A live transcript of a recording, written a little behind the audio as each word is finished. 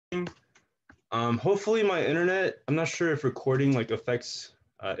Hopefully my internet, I'm not sure if recording like affects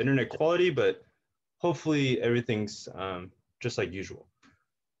internet quality, but hopefully everything's just like usual.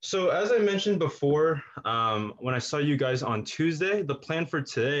 So as I mentioned before, when I saw you guys on Tuesday, the plan for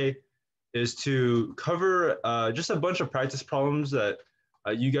today is to cover just a bunch of practice problems that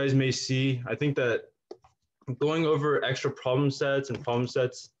you guys may see. I think that going over extra problem sets and problem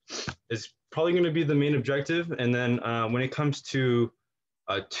sets is probably going to be the main objective. And then when it comes to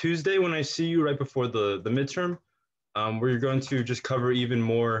Tuesday, when I see you right before the midterm, we're going to just cover even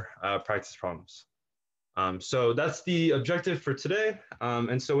more practice problems. So that's the objective for today.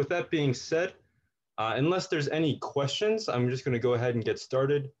 And so with that being said, unless there's any questions, I'm just going to go ahead and get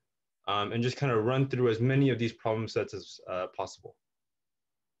started and just kind of run through as many of these problem sets as possible.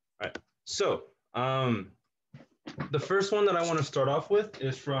 All right. So the first one that I want to start off with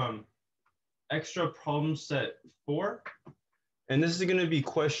is from extra problem set 4. And this is going to be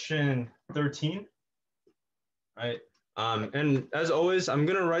question 13. Right. And as always, I'm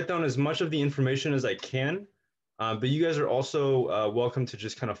going to write down as much of the information as I can, but you guys are also welcome to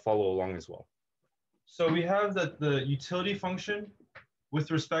just kind of follow along as well. So we have that the utility function with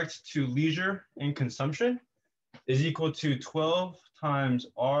respect to leisure and consumption is equal to 12 times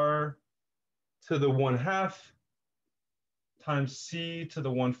R to the 1/2 times C to the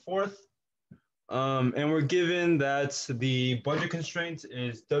 1/4. And we're given that the budget constraint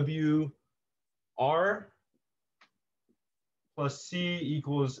is WR plus C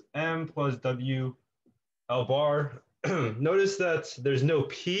equals M plus W L bar. Notice that there's no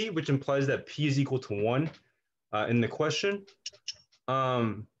P, which implies that P is equal to 1 in the question.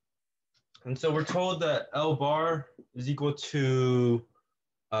 And so we're told that L bar is equal to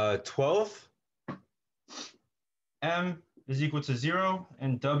 12, M is equal to 0,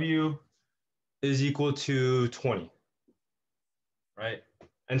 and W is equal to 20, right?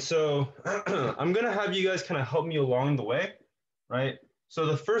 And so I'm going to have you guys kind of help me along the way, right? So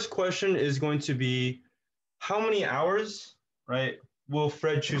the first question is going to be, how many hours, right, will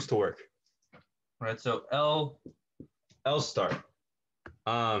Fred choose to work? Right, so L star.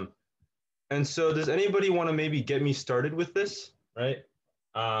 And so does anybody want to maybe get me started with this, right?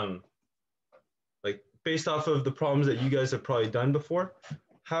 Like based off of the problems that you guys have probably done before,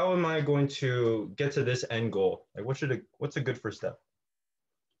 how am I going to get to this end goal? Like what's a good first step?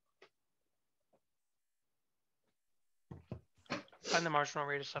 Find the marginal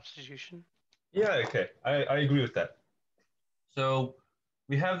rate of substitution. Yeah, okay, I agree with that. So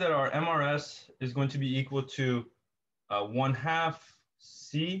we have that our MRS is going to be equal to 1/2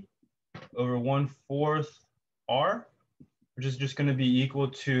 C over 1/4 R, which is just going to be equal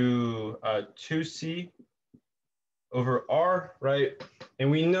to 2C over R, right? And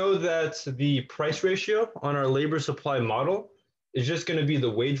we know that the price ratio on our labor supply model is just going to be the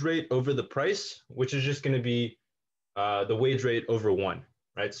wage rate over the price, which is just going to be the wage rate over 1,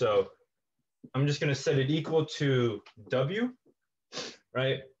 right? So I'm just going to set it equal to W,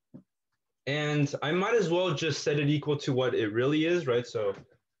 right? And I might as well just set it equal to what it really is, right? So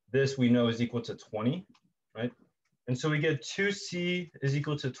this we know is equal to 20, right? And so we get 2C is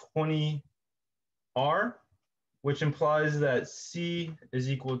equal to 20R, which implies that C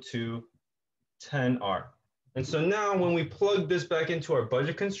is equal to 10R. And so now when we plug this back into our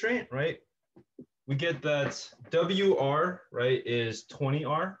budget constraint, right, we get that WR, right, is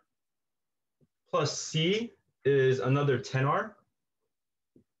 20R plus C is another 10R,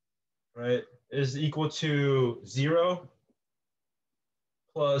 right, is equal to 0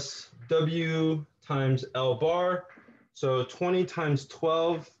 plus W times L bar. So 20 times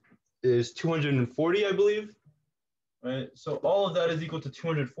 12 is 240, I believe, right? So all of that is equal to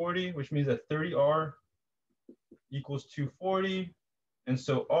 240, which means that 30R equals 240. And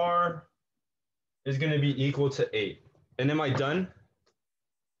so R is going to be equal to 8. And am I done?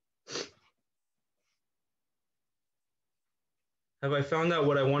 Have I found out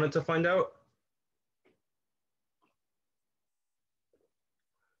what I wanted to find out?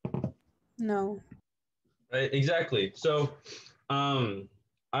 No. Right, exactly. So I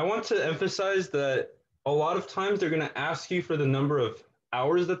want to emphasize that a lot of times they're going to ask you for the number of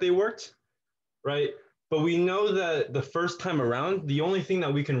hours that they worked, right? But we know that the first time around, the only thing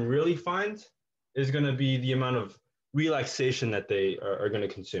that we can really find is going to be the amount of relaxation that they are going to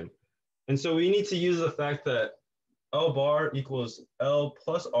consume. And so we need to use the fact that L bar equals L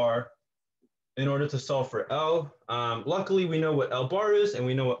plus R in order to solve for L. Luckily, we know what L bar is and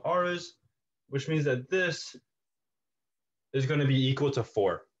we know what R is, which means that this is going to be equal to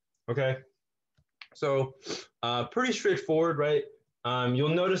 4, okay? So pretty straightforward, right? You'll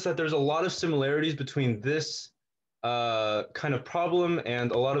notice that there's a lot of similarities between this kind of problem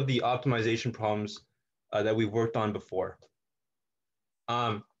and a lot of the optimization problems that we've worked on before.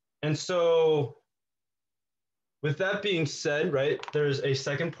 And so with that being said, right, there's a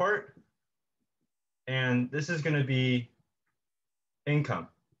second part, and this is going to be income,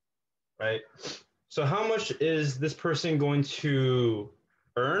 right? So how much is this person going to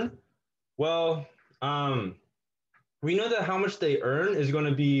earn? Well, we know that how much they earn is going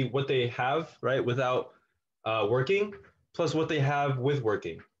to be what they have, right, without working, plus what they have with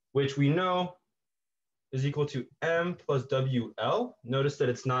working, which we know is equal to M plus WL. Notice that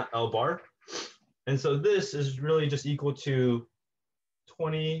it's not L bar. And so this is really just equal to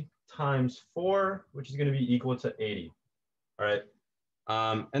 20 times 4, which is going to be equal to 80. All right.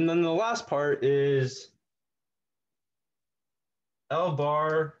 And then the last part is L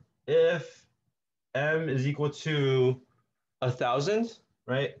bar if M is equal to 1,000,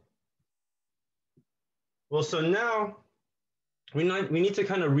 right? Well, so now we need to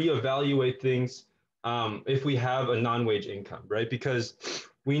kind of reevaluate things if we have a non-wage income, right? Because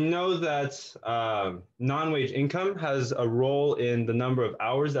we know that non-wage income has a role in the number of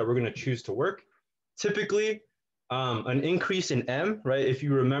hours that we're going to choose to work. Typically, an increase in M, right? If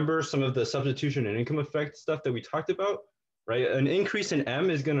you remember some of the substitution and income effect stuff that we talked about, right? An increase in M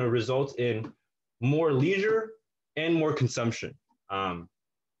is going to result in more leisure and more consumption,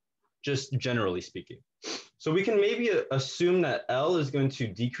 just generally speaking. So we can maybe assume that L is going to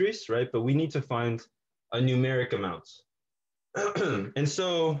decrease, right? But we need to find a numeric amount. And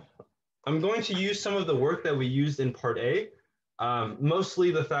so I'm going to use some of the work that we used in part A, mostly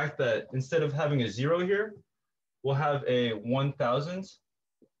the fact that instead of having a 0 here, we'll have a 1,000,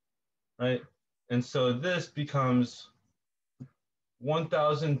 right? And so this becomes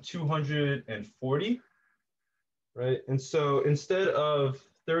 1,240, right? And so instead of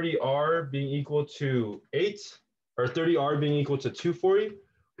 30R being equal to 8, or 30R being equal to 240,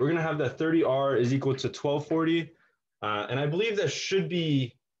 we're going to have that 30R is equal to 1240. And I believe that should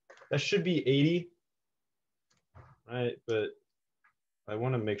be 80, right? But I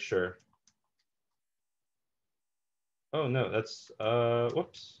want to make sure. Oh, no, that's,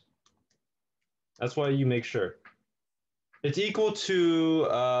 whoops. That's why you make sure. It's equal to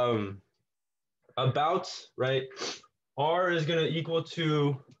about, right? R is going to equal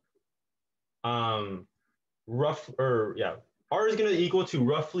to R is going to equal to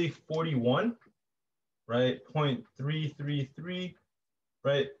roughly 41, right? 0.333,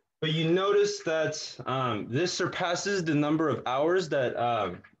 right? But you notice that this surpasses the number of hours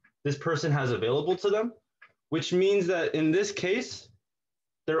that this person has available to them, which means that in this case,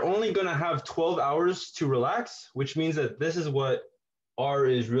 they're only going to have 12 hours to relax, which means that this is what R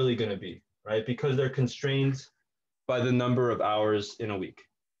is really going to be, right? Because they're constrained by the number of hours in a week.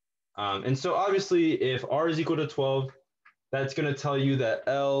 And so obviously, if R is equal to 12, that's going to tell you that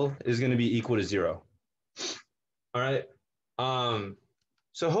L is going to be equal to 0. All right.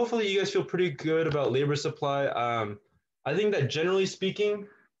 So hopefully you guys feel pretty good about labor supply. I think that generally speaking,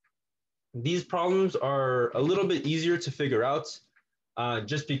 these problems are a little bit easier to figure out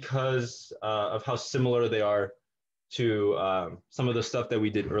just because of how similar they are to some of the stuff that we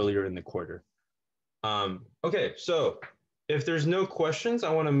did earlier in the quarter. Okay, so if there's no questions,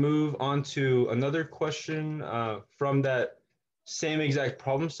 I want to move on to another question from that same exact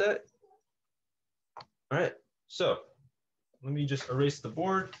problem set. All right, so let me just erase the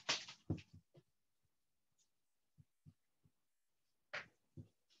board.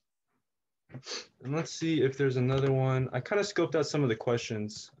 And let's see if there's another one. I kind of scoped out some of the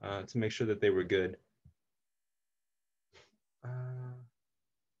questions to make sure that they were good.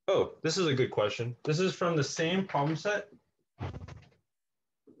 Oh, this is a good question. This is from the same problem set.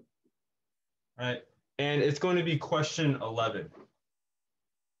 Right, and it's going to be question 11,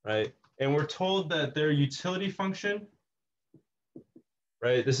 right? And we're told that their utility function,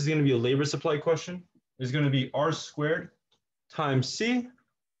 right? This is going to be a labor supply question. Is going to be R squared times C.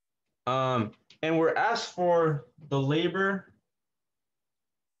 And we're asked for the labor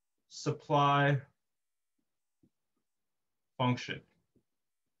supply function,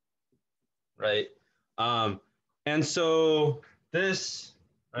 right? And so this,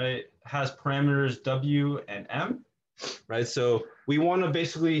 right, has parameters W and M, right? So we want to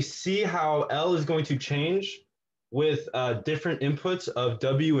basically see how L is going to change with different inputs of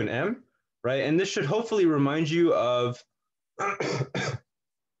W and M, right? And this should hopefully remind you of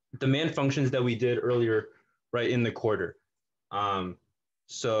demand functions that we did earlier, right, in the quarter.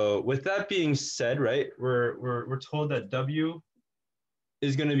 So with that being said, right, we're told that W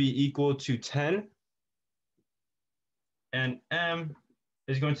is going to be equal to 10 and M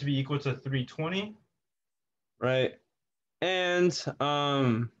is going to be equal to 320, right? And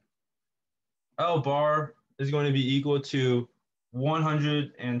L bar is going to be equal to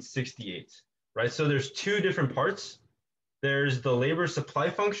 168, right? So there's two different parts. There's the labor supply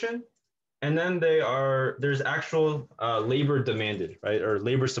function, and then there's actual labor demanded, right? Or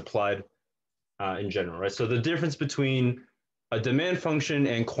labor supplied in general, right? So the difference between a demand function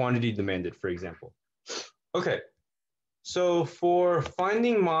and quantity demanded, for example. Okay, so for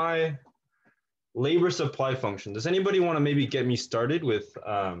finding my labor supply function, does anybody want to maybe get me started with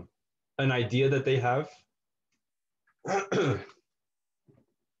an idea that they have?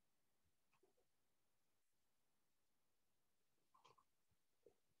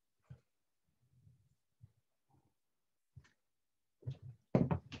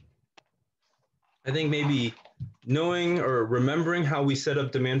 I think maybe knowing or remembering how we set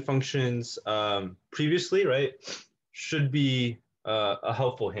up demand functions previously, right, should be a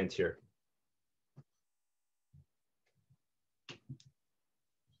helpful hint here.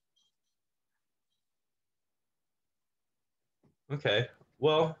 Okay,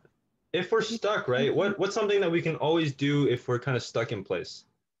 well, if we're stuck, right, what's something that we can always do if we're kind of stuck in place,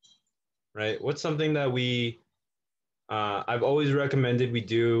 right? What's something that I've always recommended we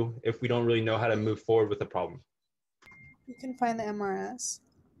do if we don't really know how to move forward with a problem? You can find the MRS.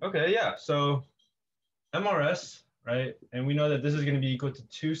 Okay, yeah, so MRS, right, and we know that this is going to be equal to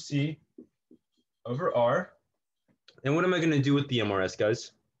 2C over R. And what am I going to do with the MRS,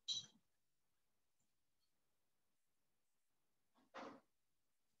 guys?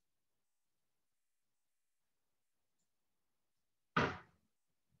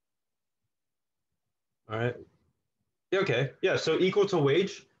 All right. Okay. Yeah. So equal to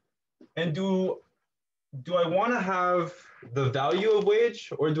wage. And do I want to have the value of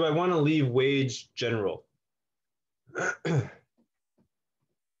wage, or do I want to leave wage general?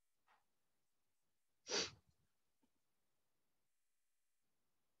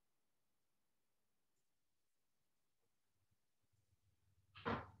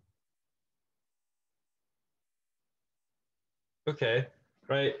 Okay.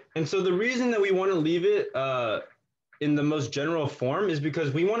 Right. And so the reason that we want to leave it in the most general form is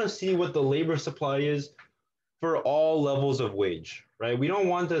because we want to see what the labor supply is for all levels of wage, right? We don't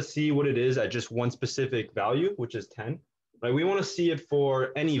want to see what it is at just one specific value, which is 10, right? We want to see it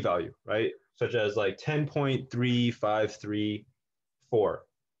for any value, right? Such as like 10.3534,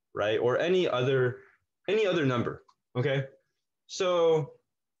 right? Or any other number, okay? So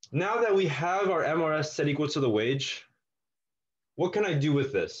now that we have our MRS set equal to the wage, what can I do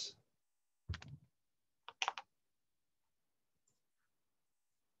with this?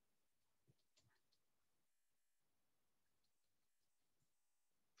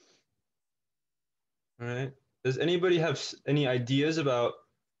 All right. Does anybody have any ideas about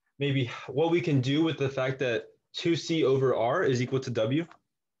maybe what we can do with the fact that 2C over R is equal to W?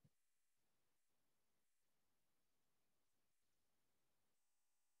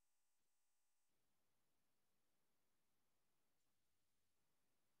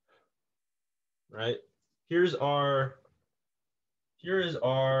 Right? Here's our here is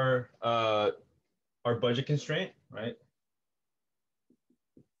our budget constraint, right?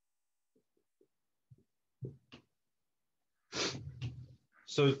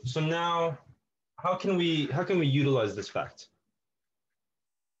 So now how can we utilize this fact?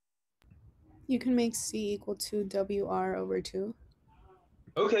 You can make C equal to WR over 2.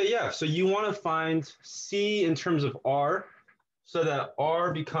 Okay, yeah. So you want to find C in terms of R so that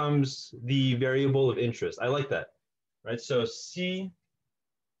R becomes the variable of interest. I like that. Right? So C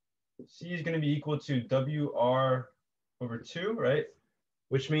is going to be equal to WR over 2, right?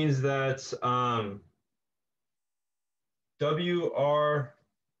 Which means that WR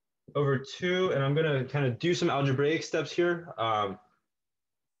over 2, and I'm going to kind of do some algebraic steps here. I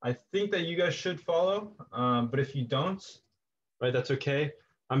think that you guys should follow, but if you don't, right, that's okay.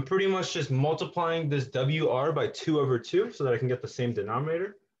 I'm pretty much just multiplying this WR by 2 over 2 so that I can get the same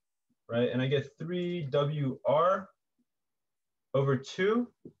denominator, right? And I get 3WR over 2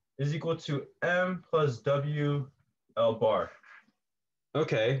 is equal to M plus W L bar.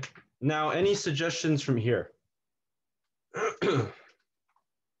 Okay, now any suggestions from here?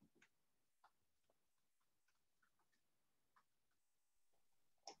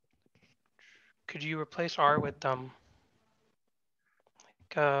 Could you replace R with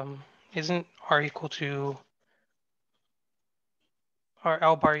isn't R equal to or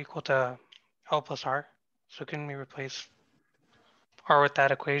L bar equal to L plus R? So can we replace R with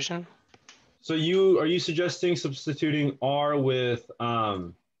that equation? So are you suggesting substituting R with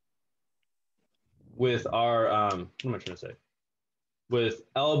our what am I trying to say? With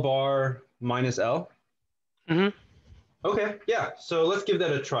L bar minus L? Mm-hmm. Okay, yeah, so let's give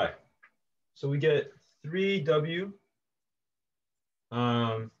that a try. So we get 3W.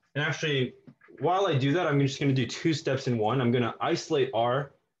 And actually, while I do that, I'm just going to do two steps in one. I'm going to isolate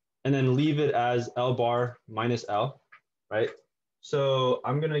R and then leave it as L bar minus L, right? So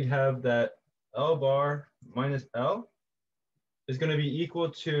I'm going to have that L bar minus L is going to be equal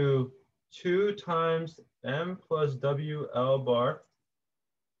to 2 times M plus W L bar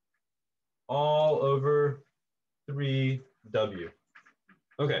all over 3W.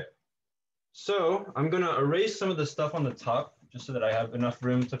 Okay, so I'm going to erase some of the stuff on the top just so that I have enough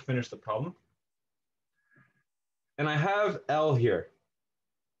room to finish the problem. And I have L here.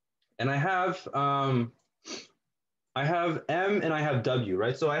 And I have M and I have W,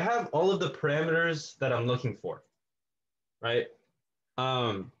 right? So I have all of the parameters that I'm looking for, right?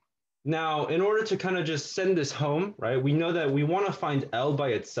 Now, in order to kind of just send this home, right, we know that we want to find L by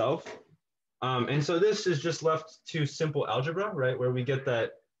itself. And so this is just left to simple algebra, right, where we get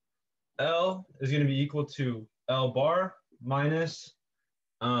that L is going to be equal to L bar minus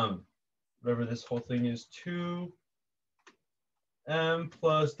whatever this whole thing is, 2M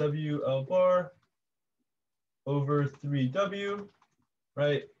plus W L bar over 3W,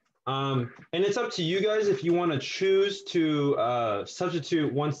 right? And it's up to you guys if you want to choose to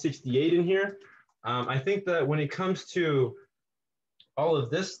substitute 168 in here. I think that when it comes to all of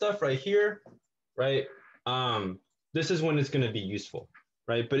this stuff right here, right, this is when it's going to be useful,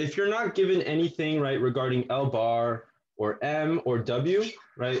 right? But if you're not given anything, right, regarding L bar or M or W,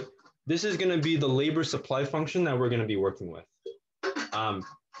 right, this is going to be the labor supply function that we're going to be working with. And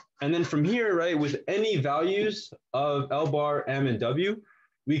then from here, right, with any values of L bar, M, and W,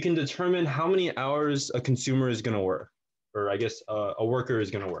 we can determine how many hours a consumer is going to work, or I guess a worker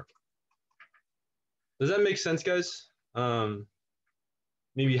is going to work. Does that make sense, guys?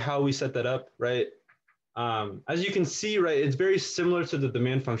 Maybe how we set that up, right? As you can see, right, it's very similar to the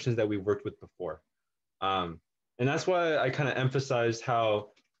demand functions that we worked with before. And that's why I kind of emphasized how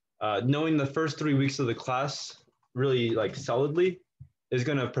knowing the first 3 weeks of the class really like solidly is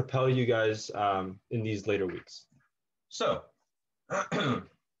going to propel you guys in these later weeks. So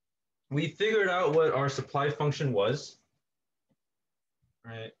we figured out what our supply function was,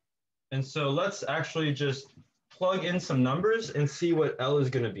 right? And so let's actually just plug in some numbers and see what L is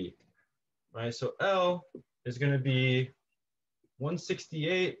going to be, right? So L is going to be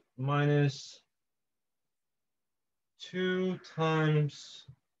 168 minus 2 times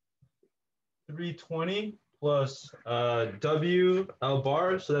 320 plus W L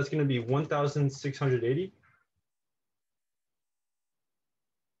bar. So that's going to be 1,680.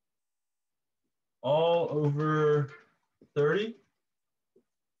 All over 30.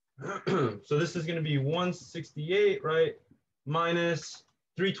 So this is going to be 168, right? Minus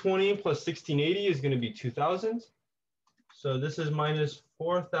 320 plus 1680 is going to be 2,000. So this is minus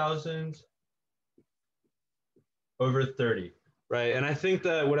 4,000 over 30, right? And I think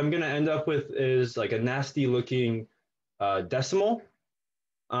that what I'm going to end up with is like a nasty looking decimal,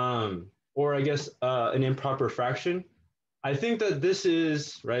 or I guess an improper fraction. I think that this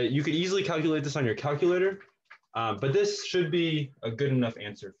is, right, you could easily calculate this on your calculator, but this should be a good enough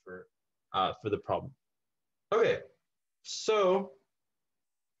answer for the problem. Okay, so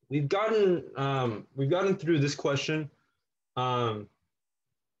we've gotten through this question. I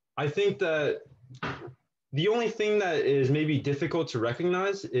think that the only thing that is maybe difficult to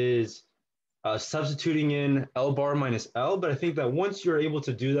recognize is substituting in L bar minus L, but I think that once you're able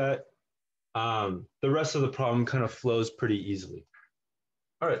to do that, the rest of the problem kind of flows pretty easily.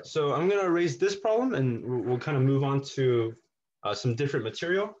 All right, so I'm going to erase this problem and we'll kind of move on to some different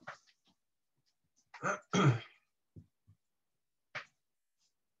material.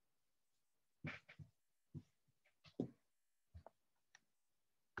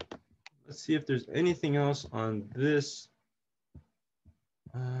 Let's see if there's anything else on this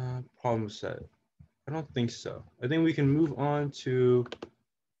problem set. I don't think so. I think we can move on to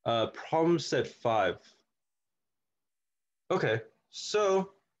problem set 5. Okay,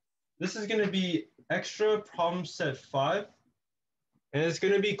 so this is going to be extra problem set 5, and it's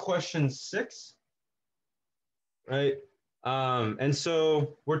going to be question 6, right? And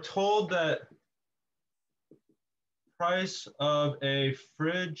so we're told that price of a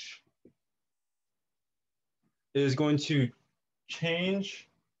fridge is going to change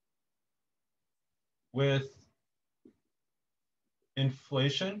with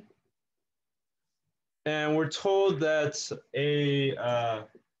inflation. And we're told that a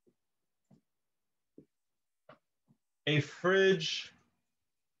fridge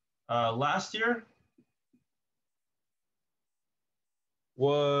last year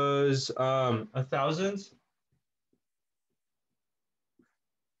was 1,000,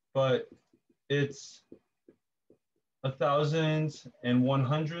 but it's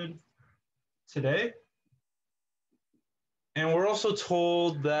 1,100 today. And we're also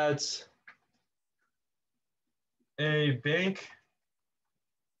told that a bank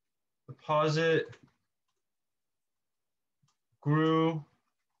deposit grew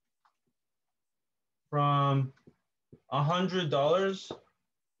from $100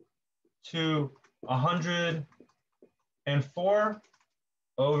 to 104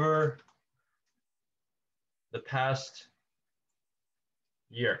 over the past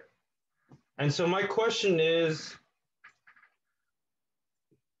year. And so my question is,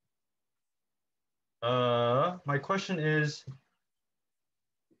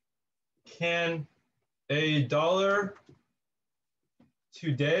 can a dollar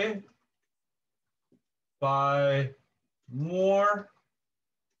today buy more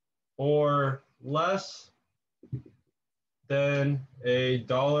or less than a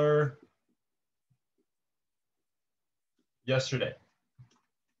dollar yesterday?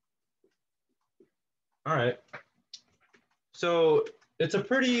 All right. So it's a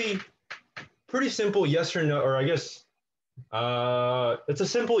pretty simple yes or no, or I guess it's a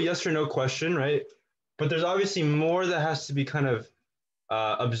simple yes or no question, right? But there's obviously more that has to be kind of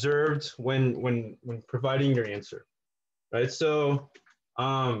observed when providing your answer, right? So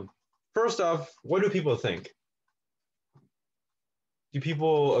first off, what do people think? Do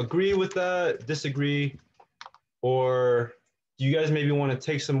people agree with that, disagree, or do you guys maybe want to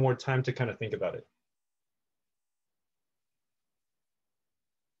take some more time to kind of think about it?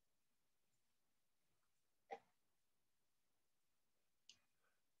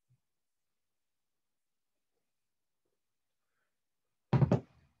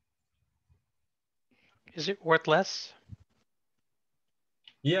 Is it worth less?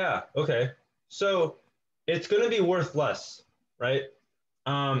 Yeah, okay. So it's going to be worth less, right?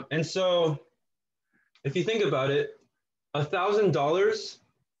 And so if you think about it,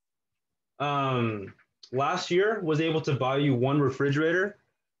 $1,000 last year was able to buy you one refrigerator,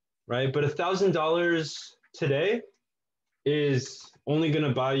 right? But $1,000 today is only going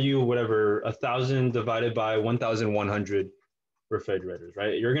to buy you whatever 1,000 divided by 1,100 refrigerators,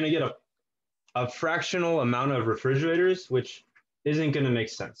 right? You're going to get a fractional amount of refrigerators, which isn't going to make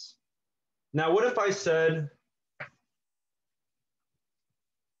sense. Now, what if I said,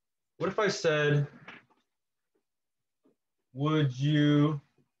 would you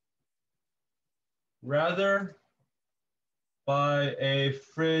rather buy a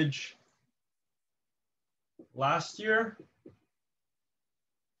fridge last year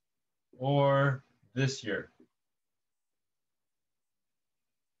or this year?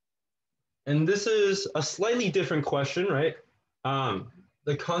 And this is a slightly different question, right?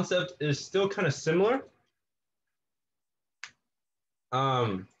 The concept is still kind of similar,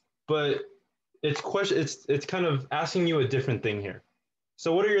 but it's kind of asking you a different thing here.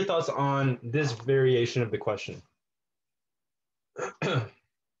 So what are your thoughts on this variation of the question?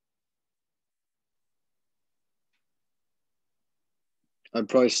 I'd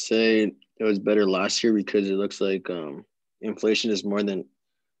probably say it was better last year because it looks like inflation is more than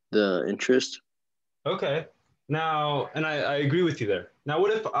the interest. Okay. Now, and I agree with you there. Now,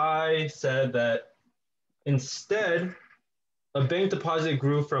 what if I said that instead a bank deposit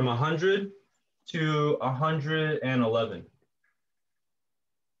grew from 100 to 111?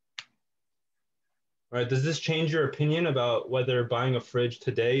 Right? Does this change your opinion about whether buying a fridge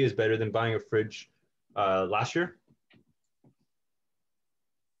today is better than buying a fridge last year?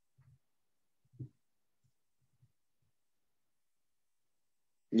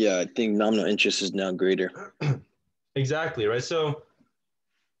 Yeah, I think nominal interest is now greater. Exactly, right? So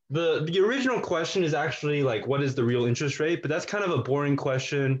the original question is actually like, what is the real interest rate? But that's kind of a boring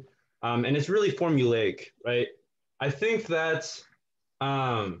question, and it's really formulaic, right? I think that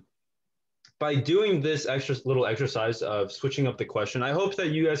by doing this extra little exercise of switching up the question, I hope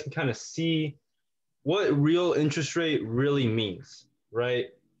that you guys can kind of see what real interest rate really means, right?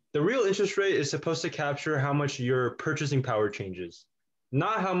 The real interest rate is supposed to capture how much your purchasing power changes,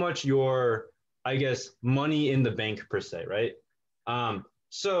 not how much your, I guess, money in the bank per se, right?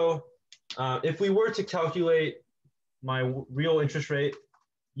 So if we were to calculate my real interest rate,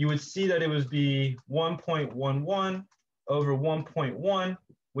 you would see that it would be 1.11 over 1.1,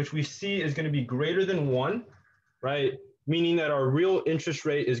 which we see is going to be greater than 1, right? Meaning that our real interest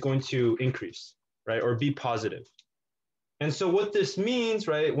rate is going to increase, right, or be positive. And so what this means,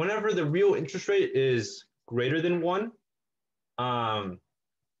 right, whenever the real interest rate is greater than 1, or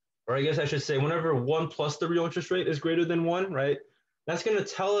I guess I should say whenever 1 plus the real interest rate is greater than 1, right, that's going to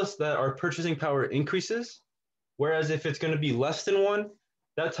tell us that our purchasing power increases. Whereas if it's going to be less than 1,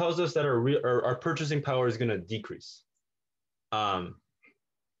 that tells us that our purchasing power is going to decrease.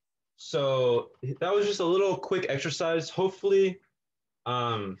 So that was just a little quick exercise. Hopefully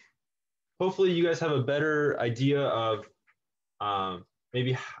you guys have a better idea of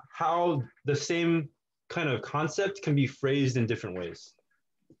maybe how the same kind of concept can be phrased in different ways.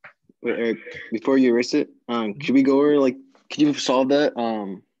 Wait, Eric, before you erase it, could we go over could you solve that?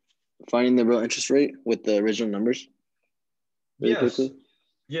 Finding the real interest rate with the original numbers really quickly?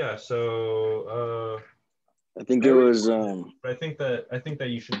 Yeah. So I think it was I think that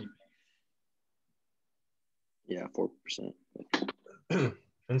you should be. Yeah, 4%.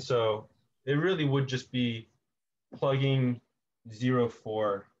 And so it really would just be plugging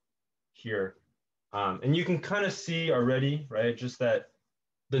 0.4 here. And you can kind of see already, right, just that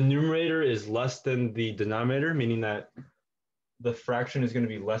the numerator is less than the denominator, meaning that the fraction is going to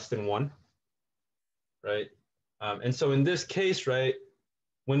be less than 1, right? And so in this case, right,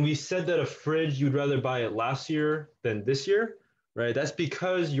 when we said that a fridge, you'd rather buy it last year than this year, right? That's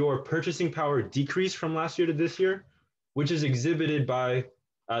because your purchasing power decreased from last year to this year, which is exhibited by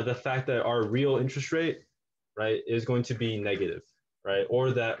the fact that our real interest rate, right, is going to be negative, right?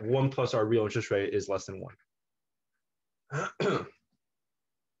 Or that 1 plus our real interest rate is less than 1.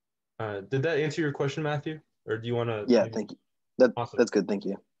 Did that answer your question, Matthew? Or do you want to? Yeah, thank you. Awesome. That's good. Thank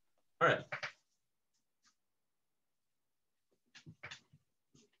you. All right.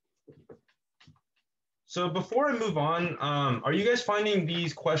 So before I move on, are you guys finding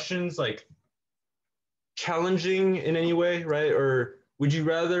these questions like challenging in any way, right? Or would you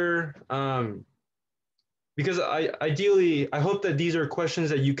rather, because ideally, I hope that these are questions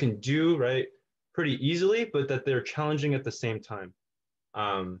that you can do, right, pretty easily, but that they're challenging at the same time.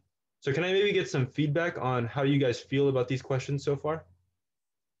 So can I maybe get some feedback on how you guys feel about these questions so far?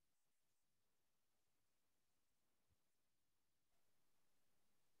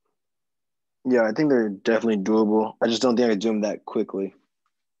 Yeah, I think they're definitely doable. I just don't think I could do them that quickly.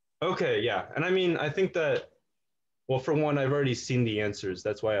 Okay, yeah. And I mean, I think that, well, for one, I've already seen the answers.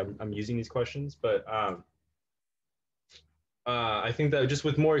 That's why I'm using these questions. But I think that just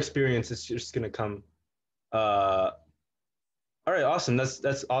with more experience, it's just going to come. All right, awesome.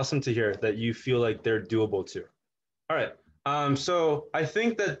 That's awesome to hear that you feel like they're doable too. All right. So I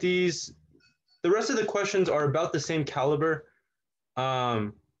think that the rest of the questions are about the same caliber.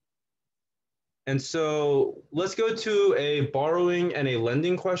 And so let's go to a borrowing and a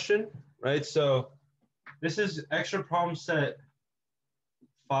lending question, right? So this is extra problem set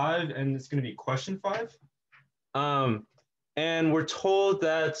 5, and it's going to be question 5. And we're told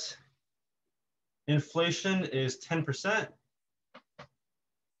that inflation is 10%.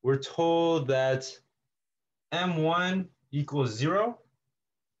 We're told that M1 equals 0.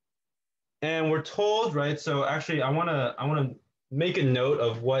 And we're told, right? So actually, I want to make a note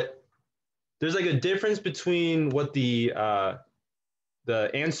of what there's like a difference between what the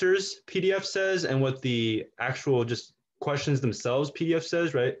answers PDF says and what the actual just questions themselves PDF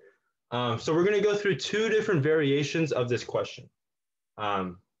says, right? So we're going to go through 2 different variations of this question.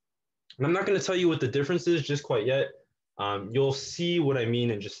 And I'm not going to tell you what the difference is just quite yet. You'll see what I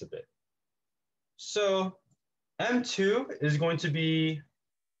mean in just a bit. So M2 is going to be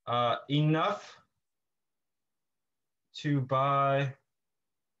enough to buy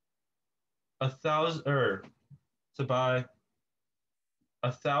 1,000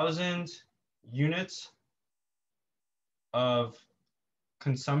 units of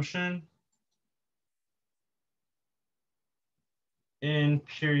consumption in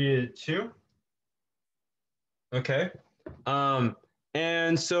period 2. Okay.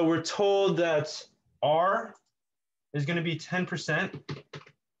 And so we're told that R is going to be 10%.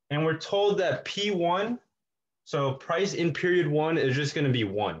 And we're told that P1, so price in period 1, is just going to be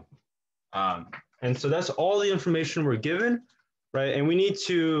 1. And so that's all the information we're given, right? And we need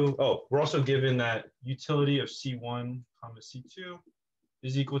to, we're also given that utility of C1 comma C2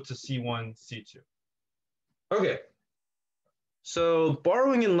 is equal to C1 C2. Okay. So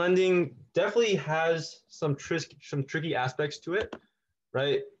borrowing and lending definitely has some tricky aspects to it,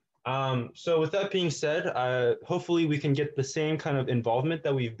 right? So with that being said, hopefully we can get the same kind of involvement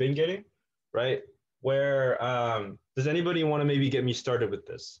that we've been getting, right? Where does anybody want to maybe get me started with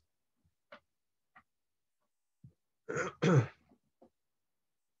this?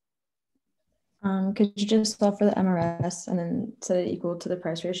 Could you just solve for the MRS and then set it equal to the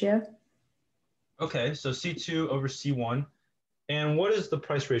price ratio? Okay, so C2 over C1. And what is the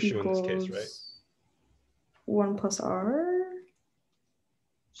price ratio in this case, right? 1 plus R.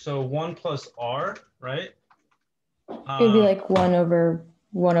 So 1 plus R, right? It would be like 1 over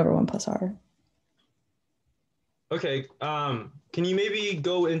 1 plus R. Okay, can you maybe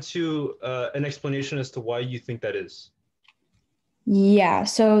go into an explanation as to why you think that is? Yeah,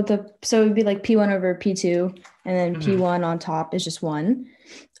 so it would be like P1 over P2, and then Mhm. P1 on top is just 1.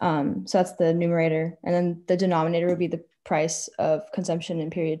 So that's the numerator, and then the denominator would be the price of consumption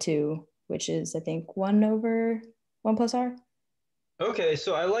in period 2, which is I think 1 over 1 plus R. Okay,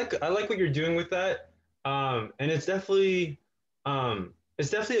 so I like what you're doing with that, and it's definitely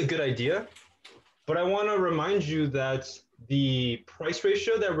a good idea. But I want to remind you that the price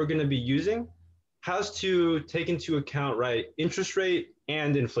ratio that we're going to be using has to take into account, right, interest rate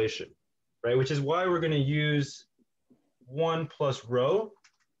and inflation, right? Which is why we're going to use 1 plus rho,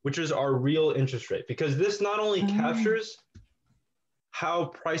 which is our real interest rate, because this not only captures how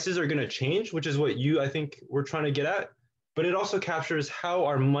prices are going to change, which is what I think we're trying to get at, but it also captures how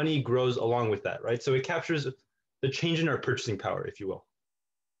our money grows along with that, right? So it captures the change in our purchasing power, if you will.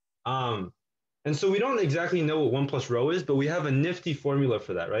 And so we don't exactly know what 1 plus rho is, but we have a nifty formula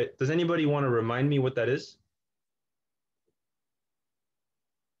for that, right? Does anybody want to remind me what that is?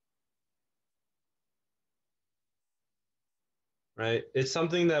 Right? It's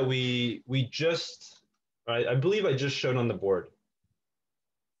something that we just, right? I believe I just showed on the board.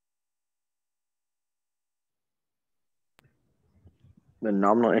 The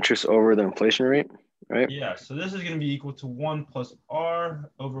nominal interest over the inflation rate, right? Yeah, so this is going to be equal to 1 plus r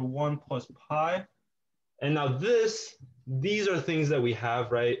over 1 plus pi. And now these are things that we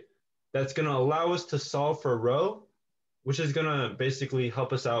have, right? That's going to allow us to solve for rho, which is going to basically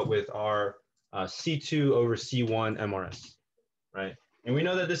help us out with our C2 over C1 MRS, right? And we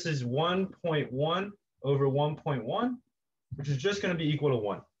know that this is 1.1 over 1.1, which is just going to be equal to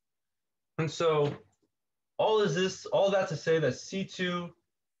 1. And so all that to say that C2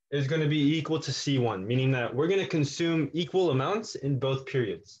 is going to be equal to C1, meaning that we're going to consume equal amounts in both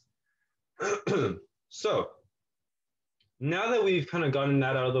periods. So now that we've kind of gotten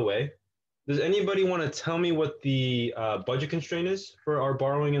that out of the way, does anybody want to tell me what the budget constraint is for our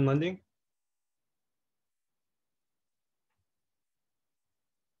borrowing and lending?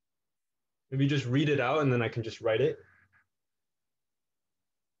 Maybe just read it out and then I can just write it.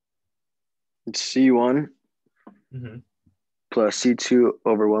 It's C1 plus C2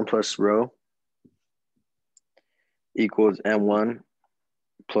 over 1 plus rho equals M1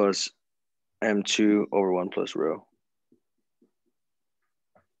 plus M2 over 1 plus rho.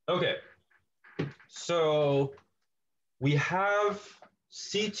 Okay, so we have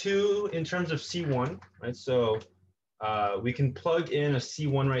C2 in terms of C1, right? So we can plug in a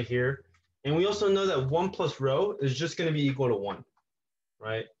C1 right here. And we also know that 1 plus rho is just going to be equal to 1,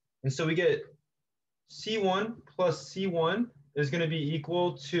 right? And so we get C1 plus C1 is going to be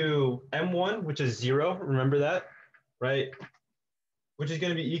equal to M1, which is 0. Remember that, right? Which is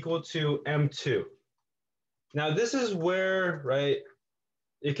going to be equal to M2. Now, this is where, right,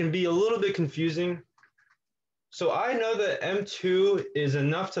 it can be a little bit confusing. So I know that M2 is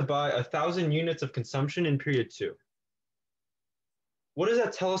enough to buy 1,000 units of consumption in period 2. What does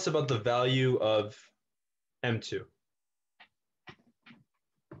that tell us about the value of M2?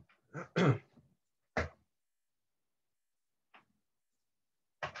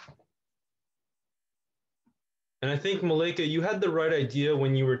 And I think, Malika, you had the right idea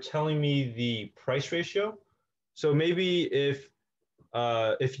when you were telling me the price ratio. So maybe if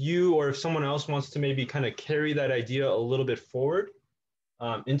you or if someone else wants to maybe kind of carry that idea a little bit forward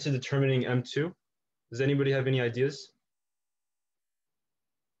into determining M2, does anybody have any ideas?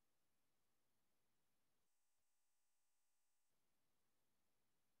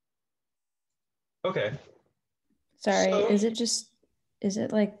 Okay. Sorry, So, is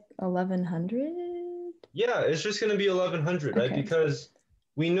it like 1100? yeah, it's just going to be 1,100, right? Okay. Because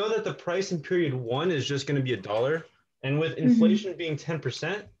we know that the price in period 1 is just going to be $1. And with inflation being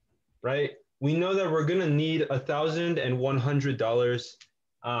 10%, right, we know that we're going to need $1,100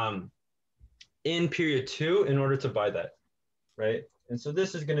 in period 2 in order to buy that, right? And so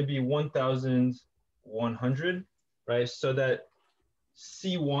this is going to be 1,100, right? So that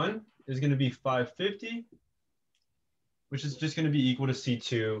C1 is going to be 550, which is just going to be equal to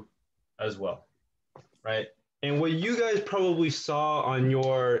C2 as well, right? And what you guys probably saw on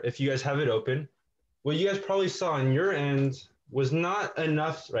if you guys have it open, what you guys probably saw on your end was not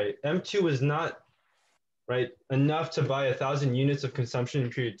enough, right? M2 was not, right, enough to buy 1,000 units of consumption in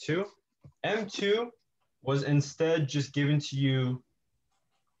period 2. M2 was instead just given to you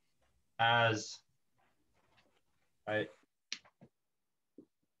as, right,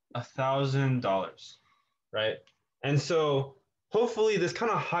 $1,000, right? And so hopefully this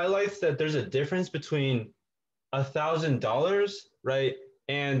kind of highlights that there's a difference between $1,000, right,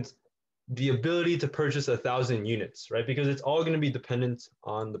 and the ability to purchase 1,000 units, right? Because it's all going to be dependent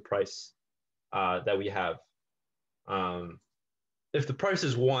on the price that we have. If the price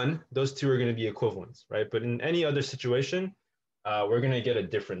is 1, those two are going to be equivalents, right? But in any other situation, we're going to get a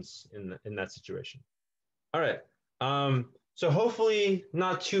difference in that situation. All right. So hopefully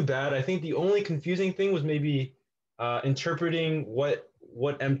not too bad. I think the only confusing thing was maybe interpreting what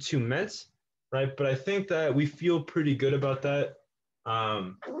M2 meant, right? But I think that we feel pretty good about that.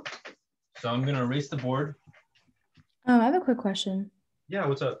 So I'm going to erase the board. I have a quick question. Yeah,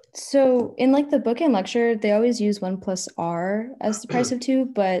 what's up? So in like the book and lecture, they always use 1 plus R as the price of 2,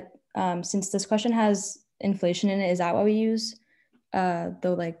 but since this question has inflation in it, is that what we use? The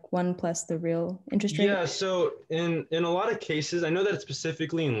like 1 plus the real interest rate? Yeah, so in a lot of cases, I know that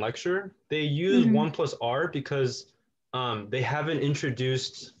specifically in lecture, they use 1 plus R because they haven't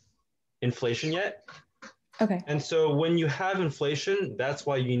introduced inflation yet. Okay. And so when you have inflation, that's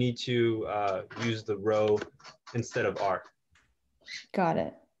why you need to use the rho instead of R. Got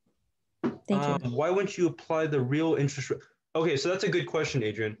it. Thank you. Why wouldn't you apply the real interest rate? Okay, so that's a good question,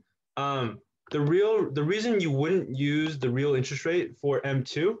 Adrian. The reason you wouldn't use the real interest rate for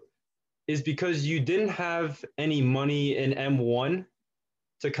M2 is because you didn't have any money in M1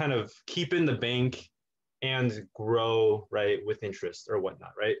 to kind of keep in the bank and grow, right, with interest or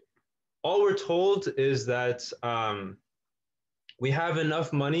whatnot, right? All we're told is that we have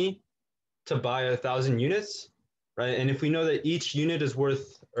enough money to buy 1,000 units, right? And if we know that each unit is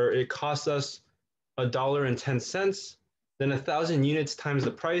worth, or it costs us $1.10, then 1,000 units times the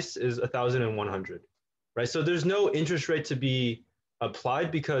price is 1,100, right? So there's no interest rate to be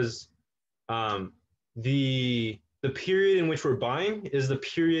applied because the period in which we're buying is the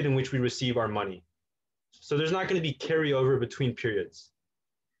period in which we receive our money. So there's not going to be carryover between periods.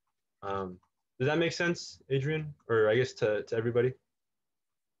 Does that make sense, Adrian? Or I guess to everybody?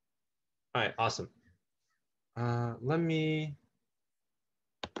 All right, awesome. Let me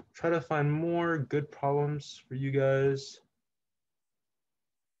try to find more good problems for you guys.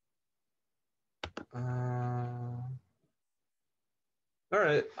 All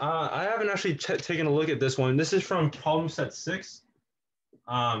right, I haven't actually taken a look at this one. This is from problem set 6,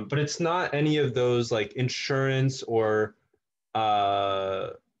 but it's not any of those like insurance or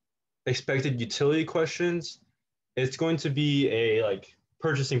expected utility questions. It's going to be a like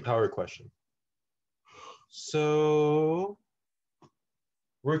purchasing power question. So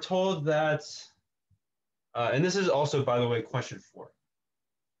we're told that, and this is also, by the way, question 4.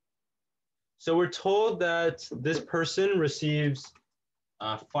 So we're told that this person receives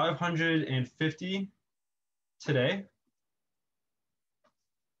 550 today.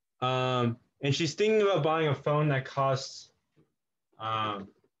 And she's thinking about buying a phone that costs,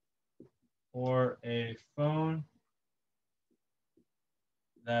 or a phone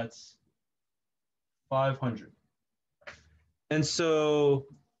that's 500. And so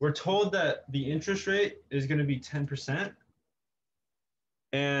we're told that the interest rate is going to be 10%,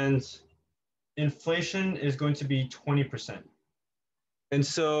 and inflation is going to be 20%. And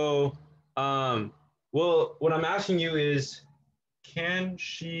so, well, what I'm asking you is, can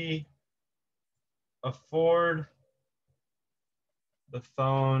she afford the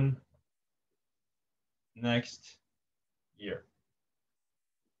phone next year?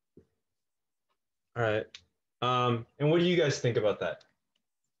 All right. And what do you guys think about that?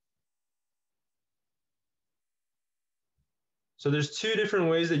 So there's 2 different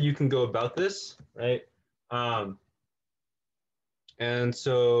ways that you can go about this, right? And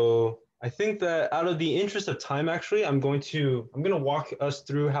so I think that out of the interest of time, actually, I'm going to walk us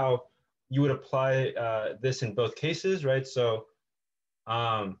through how you would apply this in both cases, right? So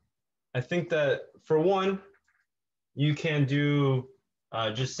I think that for one, you can do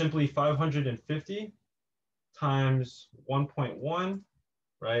just simply 550 times 1.1,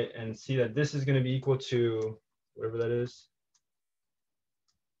 right? And see that this is going to be equal to whatever that is.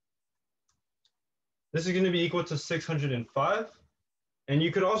 This is going to be equal to 605. And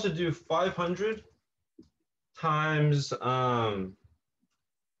you could also do 500 times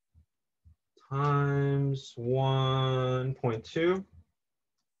times 1.2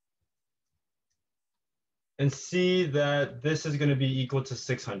 and see that this is going to be equal to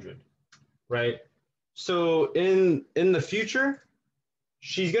 600, right? So in the future,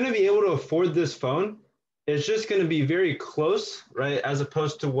 she's going to be able to afford this phone. It's just going to be very close, right? As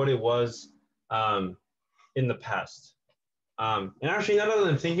opposed to what it was in the past. And actually, now that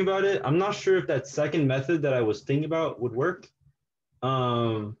I'm thinking about it, I'm not sure if that second method that I was thinking about would work.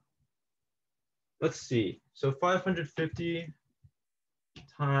 Let's see. So 550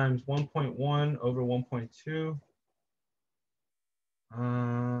 times 1.1 over 1.2.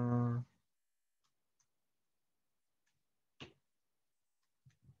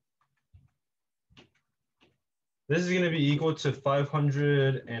 This is going to be equal to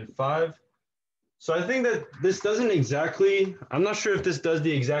 505. So I think that this doesn't exactly, I'm not sure if this does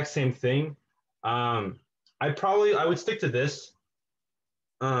the exact same thing. I would stick to this.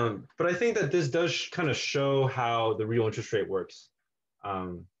 But I think that this does kind of show how the real interest rate works.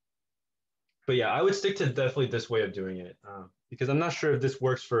 But yeah, I would stick to definitely this way of doing it because I'm not sure if this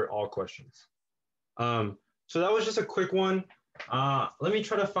works for all questions. So that was just a quick one. Let me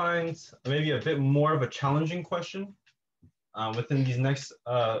try to find maybe a bit more of a challenging question within these next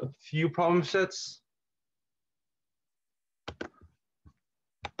few problem sets.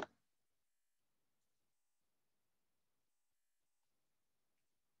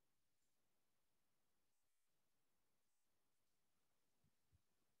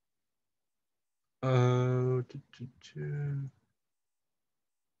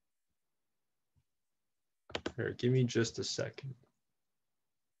 Here, give me just a second.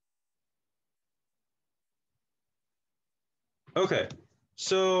 Okay,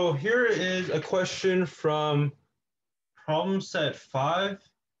 so here is a question from problem set 5,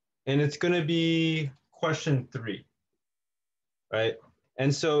 and it's going to be question 3, right?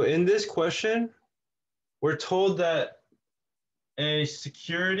 And so in this question, we're told that a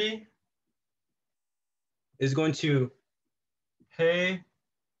security is going to pay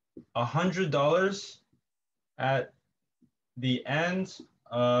 $100 at the end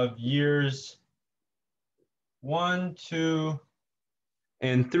of years 1, 2,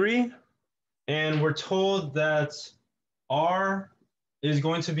 and 3. And we're told that R is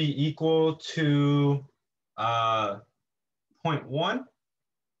going to be equal to 0.1.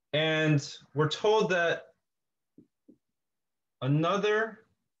 And we're told that another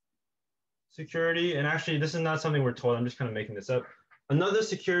security, and actually this is not something we're told, I'm just kind of making this up. Another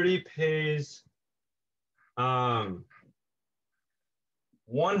security pays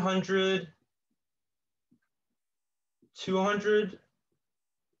 100, 200,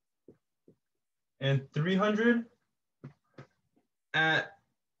 and 300 at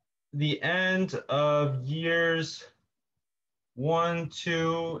the end of years 1,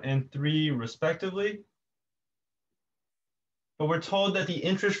 2, and 3 respectively. But we're told that the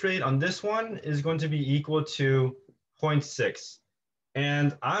interest rate on this one is going to be equal to 0.6.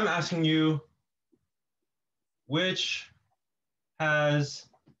 And I'm asking you which has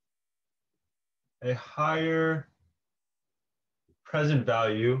a higher present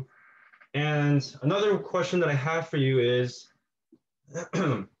value. And another question that I have for you is,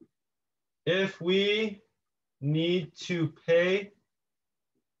 if we need to pay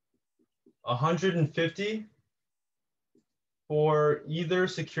 150 for either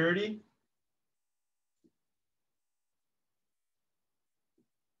security,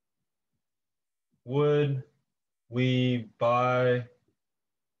 would we buy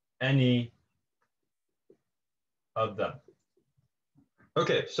any of them?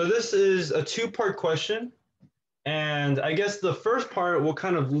 Okay, so this is a two-part question. And I guess the first part will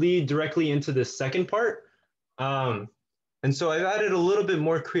kind of lead directly into the second part. And so I've added a little bit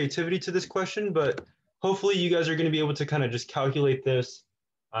more creativity to this question, but hopefully you guys are going to be able to kind of just calculate this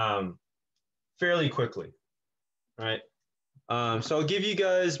fairly quickly, right? So I'll give you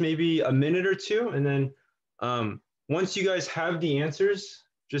guys maybe a minute or two, and then once you guys have the answers,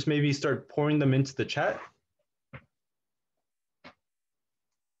 just maybe start pouring them into the chat.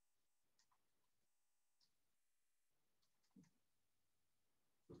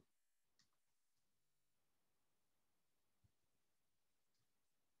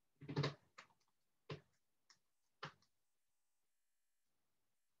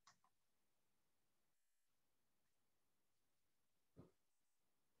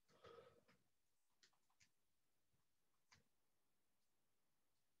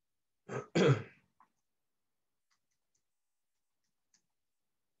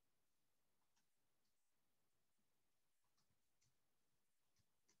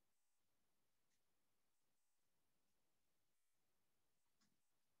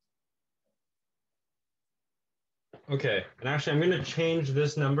 Okay, and actually I'm going to change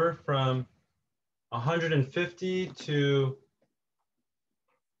this number from 150 to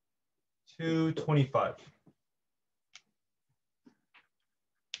 225.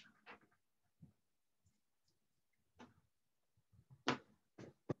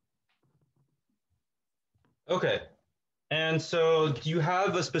 Okay, and so do you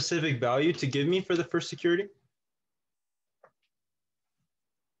have a specific value to give me for the first security?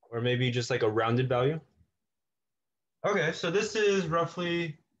 Or maybe just like a rounded value? Okay, so this is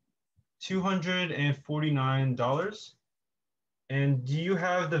roughly $249. And do you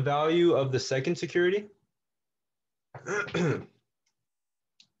have the value of the second security?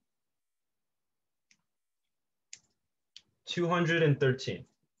 213,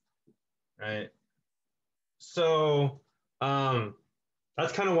 right? So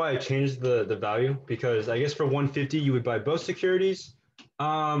that's kind of why I changed the value, because I guess for 150 you would buy both securities.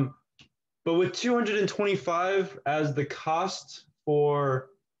 But with 225 as the cost for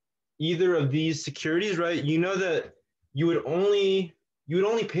either of these securities, right? You know that you would only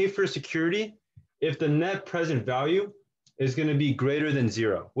pay for a security if the net present value is going to be greater than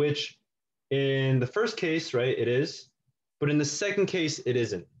zero, which in the first case, right, it is, but in the second case, it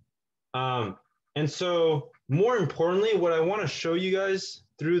isn't. And so, more importantly, what I want to show you guys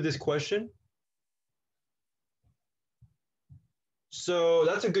through this question. So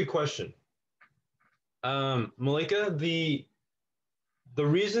that's a good question. Malika, the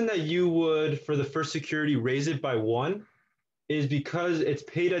reason that you would, for the first security, raise it by one is because it's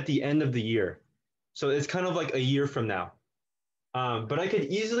paid at the end of the year. So it's kind of like a year from now. But I could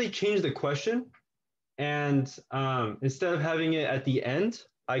easily change the question, and instead of having it at the end,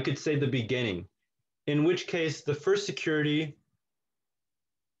 I could say the beginning, in which case the first security.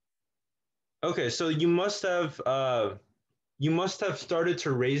 Okay, so you must have started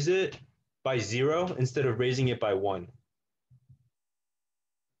to raise it by zero instead of raising it by one.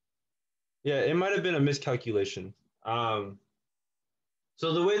 Yeah, it might have been a miscalculation. So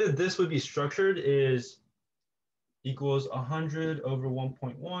the way that this would be structured is equals 100 over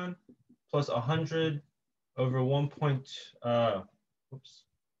 1.1 plus 100 over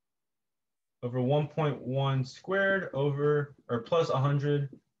 1.1 squared over, or plus 100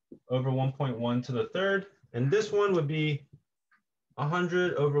 over 1.1 to the third. And this one would be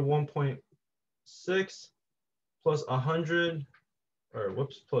 100 over 1.6 plus 100, or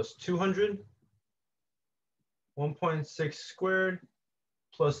whoops, plus 200, 1.6 squared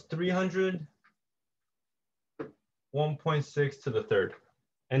plus 300, 1.6 to the third.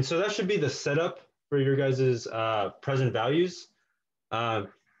 And so that should be the setup for your guys' present values. And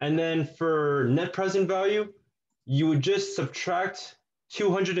then for net present value, you would just subtract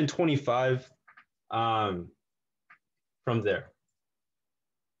 225 from there,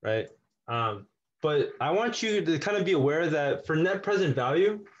 right? But I want you to kind of be aware that for net present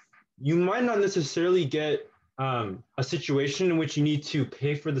value, you might not necessarily get a situation in which you need to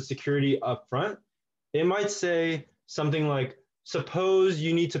pay for the security up front. It might say something like, suppose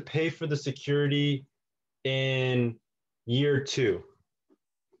you need to pay for the security in year 2,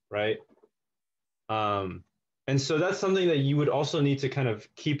 right? And so that's something that you would also need to kind of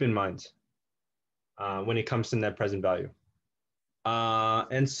keep in mind when it comes to net present value.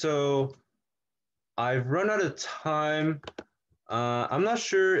 And so I've run out of time. I'm not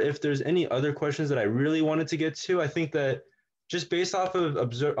sure if there's any other questions that I really wanted to get to. I think that just based off of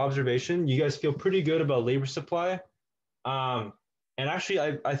observation, you guys feel pretty good about labor supply. And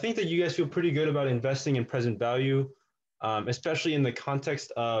actually, I think that you guys feel pretty good about investing in present value, especially in the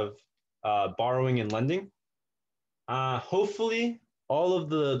context of borrowing and lending. Hopefully, all of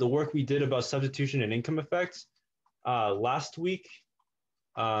the work we did about substitution and income effects last week,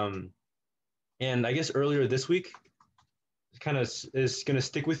 and I guess earlier this week, kind of is going to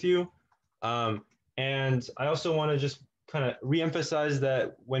stick with you. And I also want to just kind of reemphasize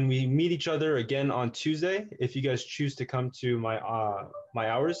that when we meet each other again on Tuesday, if you guys choose to come to my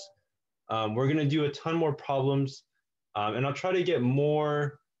hours, we're going to do a ton more problems, and I'll try to get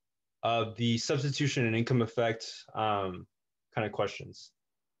more of the substitution and income effect kind of questions.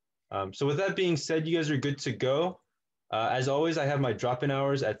 So with that being said, you guys are good to go. As always, I have my drop-in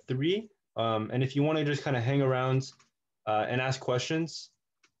hours at 3. And if you want to just kind of hang around and ask questions,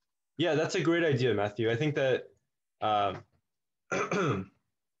 yeah, that's a great idea, Matthew. I think that, I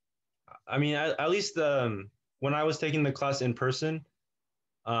mean, at least when I was taking the class in person,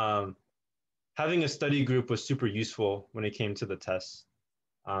 having a study group was super useful when it came to the tests.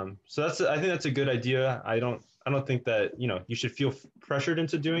 So I think that's a good idea. I don't think that, you should feel pressured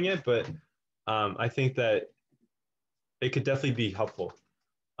into doing it, but I think that it could definitely be helpful.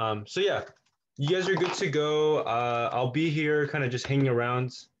 So yeah, you guys are good to go. I'll be here kind of just hanging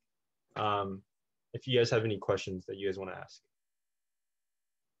around if you guys have any questions that you guys want to ask.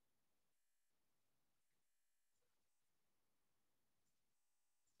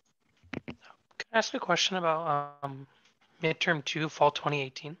 Can I ask a question about midterm 2, fall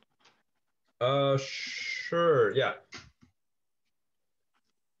 2018? Sure, yeah.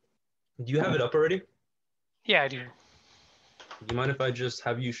 Do you have it up already? Yeah, I do. Do you mind if I just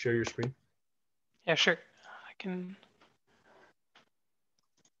have you share your screen? Yeah, sure. I can.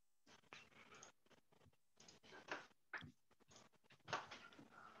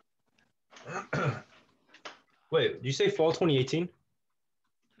 Wait, did you say fall 2018?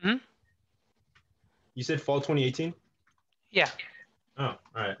 Hmm? You said fall 2018? Yeah. Oh, all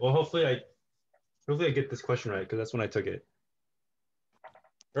right. Well, hopefully I get this question right because that's when I took it.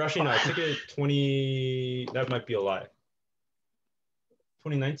 Or actually, no, I took it 20. That might be a lie.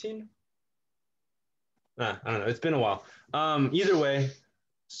 2019? I don't know. It's been a while. Either way,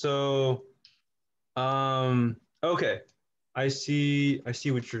 so okay. I see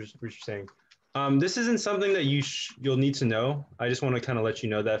what you're saying. This isn't something that you'll need to know. I just want to kind of let you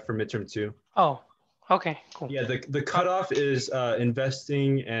know that for midterm two. Oh, okay, cool. Yeah, the cutoff is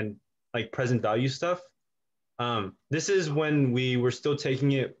investing and like present value stuff. This is when we were still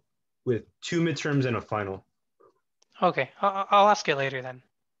taking it with 2 midterms and a final. Okay, I'll ask it later then.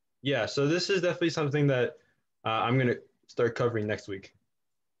 Yeah, so this is definitely something that I'm gonna start covering next week.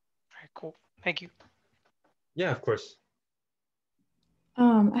 All right, cool. Thank you. Yeah, of course.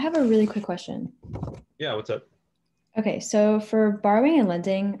 I have a really quick question. Yeah, what's up? Okay, so for borrowing and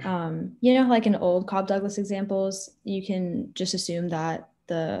lending, you know, like in old Cobb Douglas examples, you can just assume that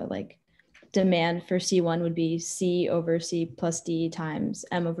the like demand for C1 would be C over C plus D times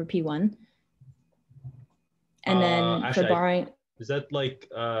M over P1. And then Actually, for borrowing, is that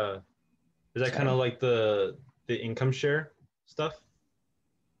kind of like the income share stuff?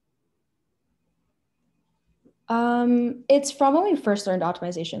 it's from when we first learned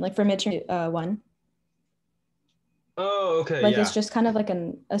optimization, like for midterm 1. Oh, okay, Like yeah. it's just kind of like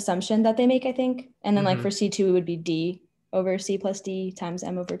an assumption that they make, I think. And then like for C2, it would be D over C plus D times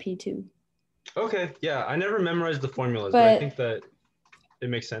M over P2. Okay, yeah. I never memorized the formulas, but I think that it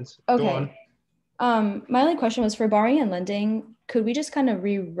makes sense. Okay. Go on. My only question was for borrowing and lending, could we just kind of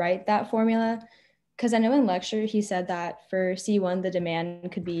rewrite that formula? Because I know in lecture he said that for C1, the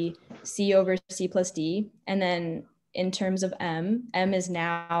demand could be C over C plus D. And then in terms of M is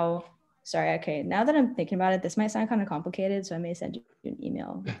now, sorry, okay, now that I'm thinking about it, this might sound kind of complicated, so I may send you an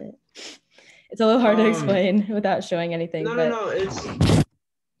email with it. It's a little hard to explain without showing anything. No. It's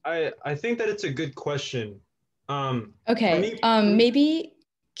I think that it's a good question. Okay. Maybe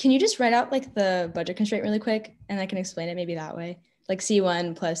can you just write out like the budget constraint really quick, and I can explain it maybe that way, like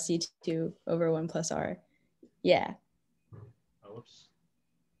C1 plus C2 over 1 plus R. Yeah. Oh, whoops.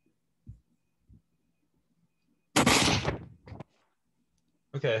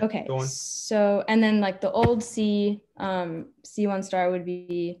 Okay. Go on. So and then like the old C, C1 star would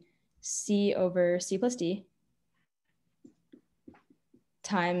be C over C plus D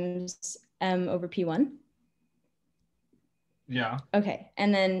times M over P1. Yeah. Okay.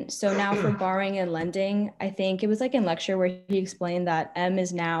 And then, so now for borrowing and lending, I think it was like in lecture where he explained that M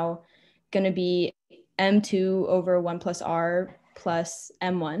is now going to be M2 over 1 plus R plus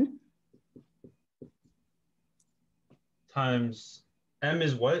M1. Times M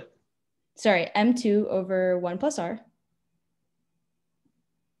is what? Sorry, M2 over 1 plus R.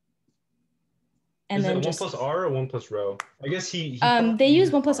 And is then it 1 plus R or 1 plus rho? I guess they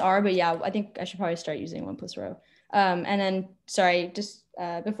use 1 plus R, but yeah, I think I should probably start using 1 plus rho. And then, sorry, just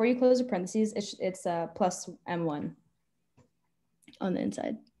before you close the parentheses, it's plus M1 on the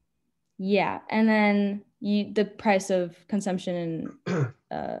inside. Yeah, and then the price of consumption in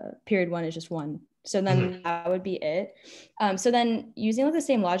period 1 is just 1. So then that would be it. So then using like the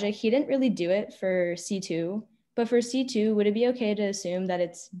same logic, he didn't really do it for C2, but for C2, would it be okay to assume that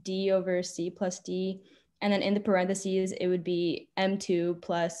it's D over C plus D? And then in the parentheses, it would be M2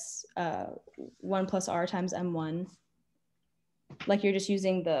 plus 1 plus R times M1. Like you're just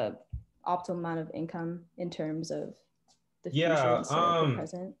using the optimal amount of income in terms of the future instead of the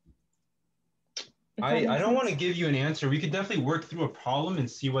present. I don't want to give you an answer. We could definitely work through a problem and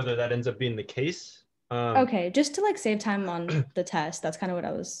see whether that ends up being the case. Okay, just to like save time on the test. That's kind of what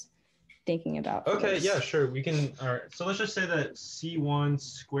I was thinking about. Okay, yeah, sure. We can. All right. So let's just say that C1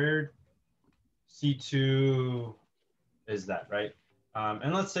 squared C2 is that, right?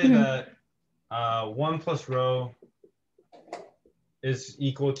 And let's say that 1 plus rho is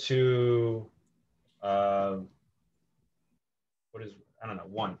equal to what is, I don't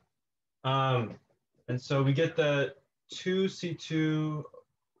know, 1. And so we get that 2C2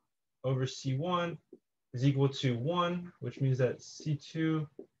 over C1 is equal to 1, which means that C2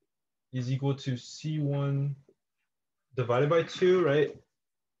 is equal to C1 divided by 2, right?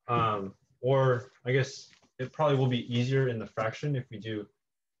 Or I guess it probably will be easier in the fraction if we do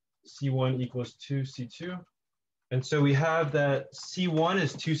C1 equals 2C2. And so we have that C1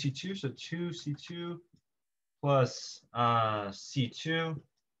 is 2C2, so 2C2 plus C2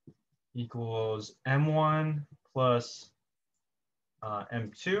 equals M1 plus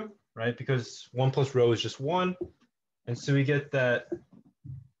M2, right? Because 1 plus rho is just 1. And so we get that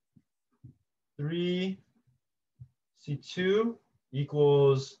 3C2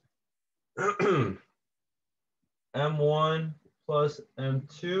 equals M1 plus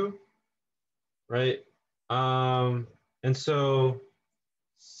M2, right? And so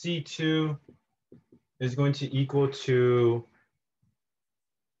C2 is going to equal to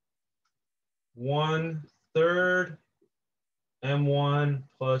 1/3 M1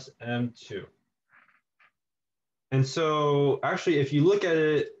 plus M2. And so actually, if you look at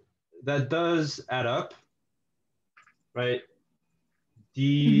it, that does add up, right?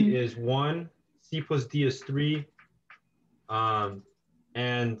 D is 1, C plus D is 3.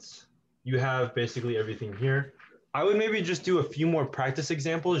 And you have basically everything here. I would maybe just do a few more practice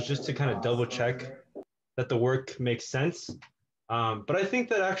examples just to kind of double check that the work makes sense. But I think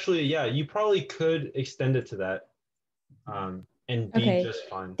that actually, yeah, you probably could extend it to that and be just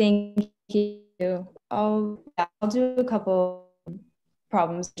fine. Thank you. I'll do a couple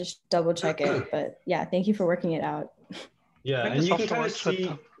problems, just double check it. But yeah, thank you for working it out. Yeah, and you can kind of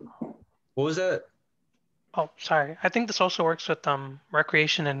see. What was that? Oh, sorry. I think this also works with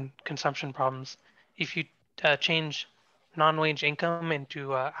recreation and consumption problems. If you change non-wage income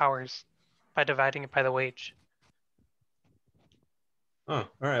into hours by dividing it by the wage. Oh, all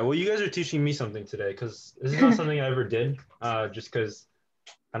right. Well, you guys are teaching me something today because this is not something I ever did. Just because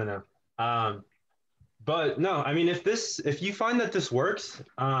I don't know. But no, I mean, if you find that this works,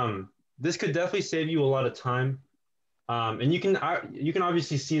 this could definitely save you a lot of time. And you can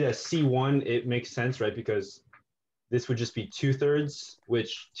obviously see that C1 it makes sense, right? Because this would just be 2/3,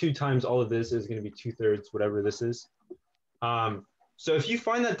 which 2 times all of this is going to be 2/3, whatever this is. So if you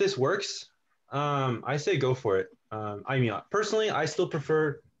find that this works, I say go for it. I mean, personally, I still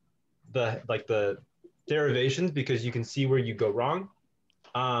prefer the derivations because you can see where you go wrong.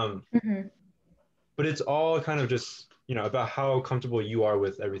 But it's all kind of just about how comfortable you are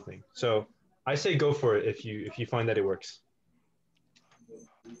with everything. So I say go for it if you find that it works.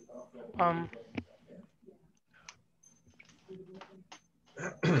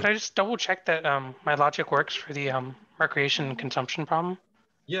 Could I just double check that my logic works for the recreation and consumption problem?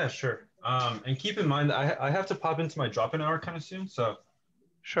 Yeah, sure. And keep in mind that I have to pop into my drop-in hour kind of soon. So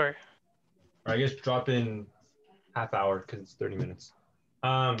sure. Or I guess drop in half hour because it's 30 minutes.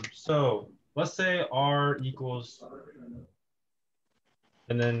 So let's say R equals,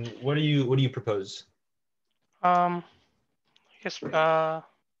 and then what do you propose? I guess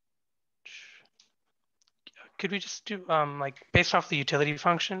could we just do like based off the utility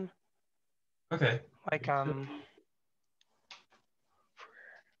function? Okay. Like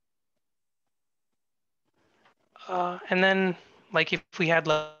and then like if we had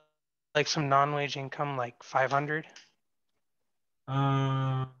like some non-wage income like 500.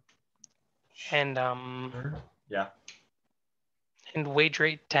 And Sure. Yeah. And wage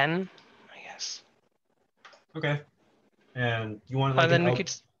rate 10, I guess. Okay. And you want like then an we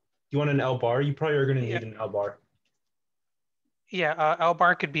could you want an L bar? You probably are going to need an L bar. Yeah, L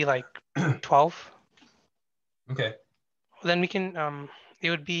bar could be like 12. Okay. Then we can it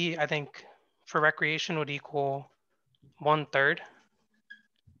would be, I think, for recreation would equal 1/3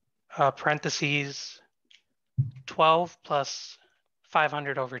 parentheses 12 plus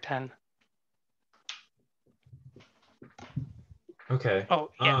 500 over 10. Okay.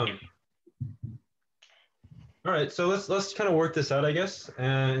 Oh yeah. All right, so let's kind of work this out, I guess.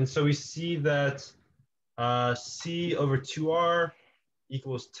 And so we see that C over 2R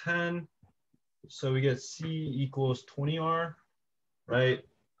equals 10. So we get C equals 20R, right?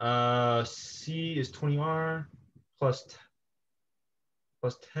 C is 20R plus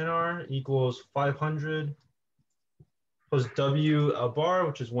 10R equals 500 plus W L bar,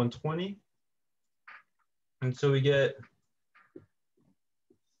 which is 120. And so we get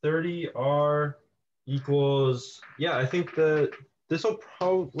 30R equals, yeah, I think that this will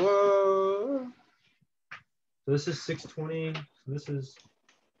probably, so this is 620, so this is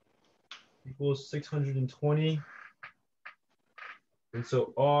equals 620. And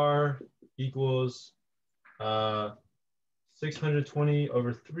so R equals 620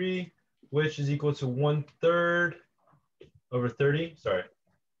 over 3, which is equal to 1/3 over 30. Sorry,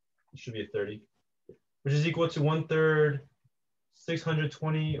 it should be a 30, which is equal to 1/3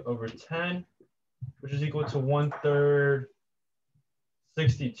 620 over 10, which is equal to 1/3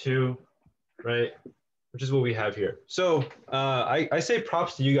 62, right? Which is what we have here. So I say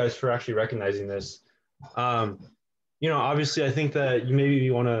props to you guys for actually recognizing this. Obviously, I think that you maybe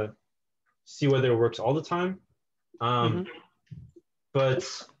want to see whether it works all the time.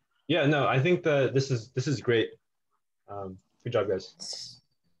 But yeah, no, I think that this is great. Good job, guys.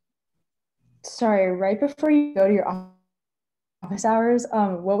 Sorry, right before you go to your office hours,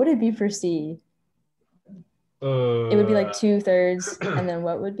 what would it be for C? It would be like 2/3, and then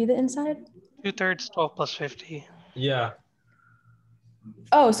what would be the inside? 2/3 12 plus 50. Yeah.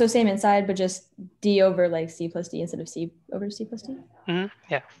 Oh, so same inside, but just D over like C plus D instead of C over C plus D?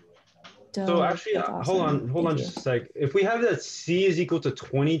 Yeah. Dope. So actually, That's hold awesome. on Thank you. just a sec. If we have that C is equal to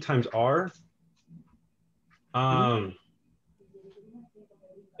 20 times R,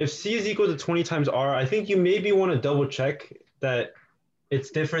 if C is equal to 20 times R, I think you maybe want to double check that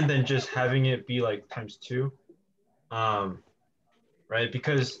it's different than just having it be like times 2, right?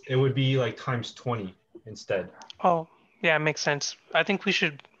 Because it would be like times 20 instead. Oh, yeah, it makes sense. I think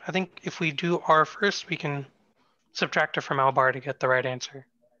if we do R first, we can subtract it from L bar to get the right answer.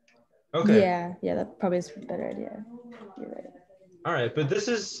 Okay. Yeah, that probably is a better idea. You're right. All right, but this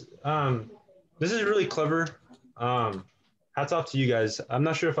is really clever. Hats off to you guys. I'm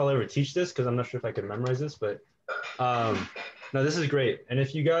not sure if I'll ever teach this because I'm not sure if I can memorize this, but no, this is great. And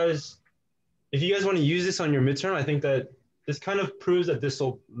if you guys want to use this on your midterm, I think that this kind of proves that this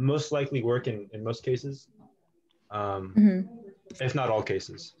will most likely work in most cases, if not all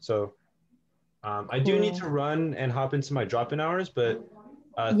cases. So I do need to run and hop into my drop-in hours, but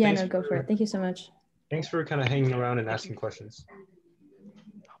yeah, no, go for it. Thank you so much. Thanks for kind of hanging around and asking questions.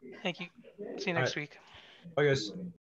 Thank you. See you next week. Bye, guys.